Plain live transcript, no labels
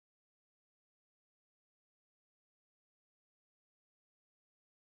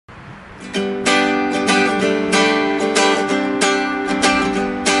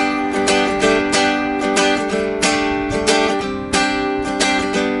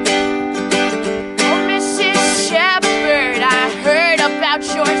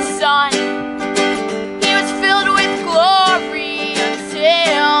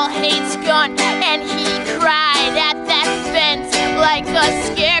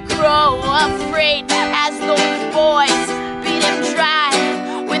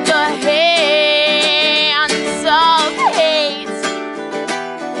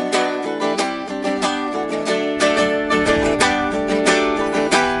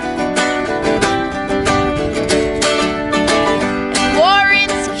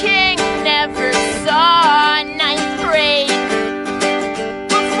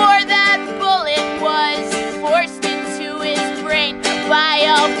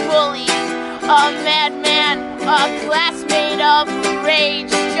bully, a madman, a classmate of rage.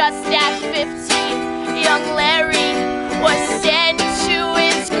 Just at 15, young Larry was sent to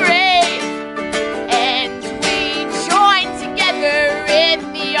his grave, and we joined together in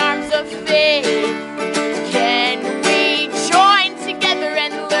the arms of faith. Can we join together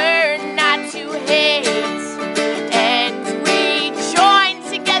and learn not to hate? And we join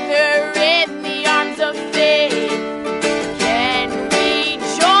together in the arms of faith. Can we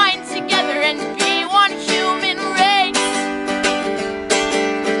join together and be one human race?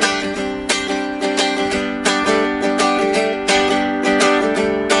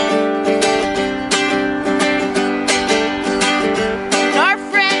 And our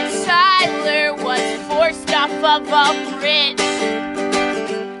friend Tyler was forced off of a bridge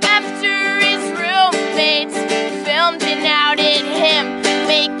after his roommates filmed and outed him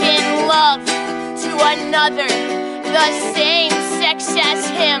making love to another the same sex as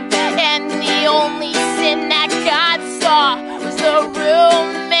him. And the only sin that God saw was the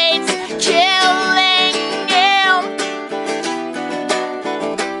roommates killing him.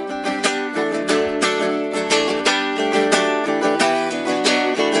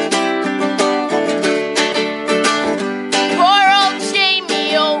 Poor old Jamey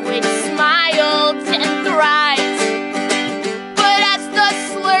always smiled and thrived, but as the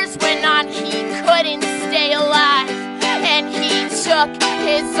slurs went on, he couldn't stay alive, and he took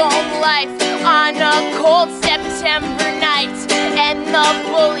his own life on a cold September night. And the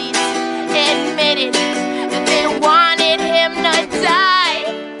bullies admitted that they wanted him to die,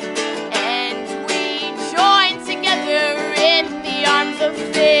 and we joined together in the arms of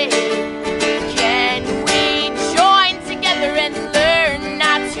faith. Can we join together and learn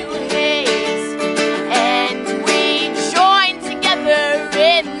not to hate? And we join together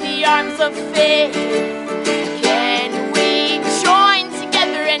in the arms of faith. Can we join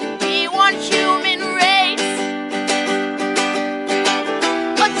together and be one human race?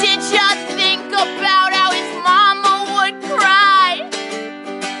 Or did you think about how his mama would cry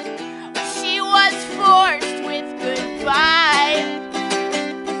when she was forced with goodbye?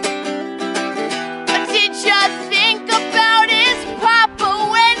 Or did you think about his papa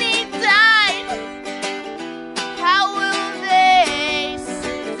when he died? How will they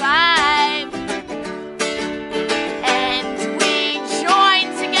survive? And we join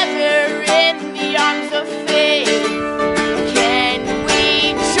together in the arms of faith. Can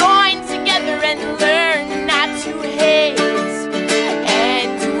we join together and learn not to hate?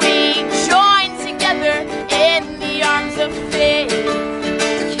 And we join together in the arms of faith.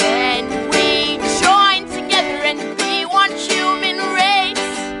 Can we join together and be one human race?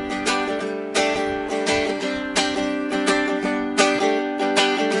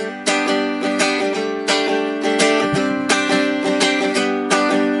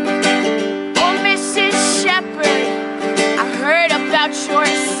 Oh, Mrs. Shepard, I heard about your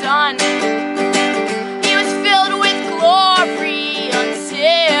son. He was filled with glory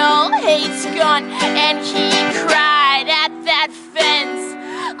until hate's gone, and he cried at that fence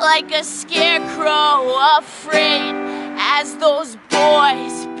like a scarecrow afraid, as those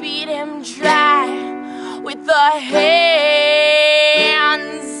boys beat him dry with a hand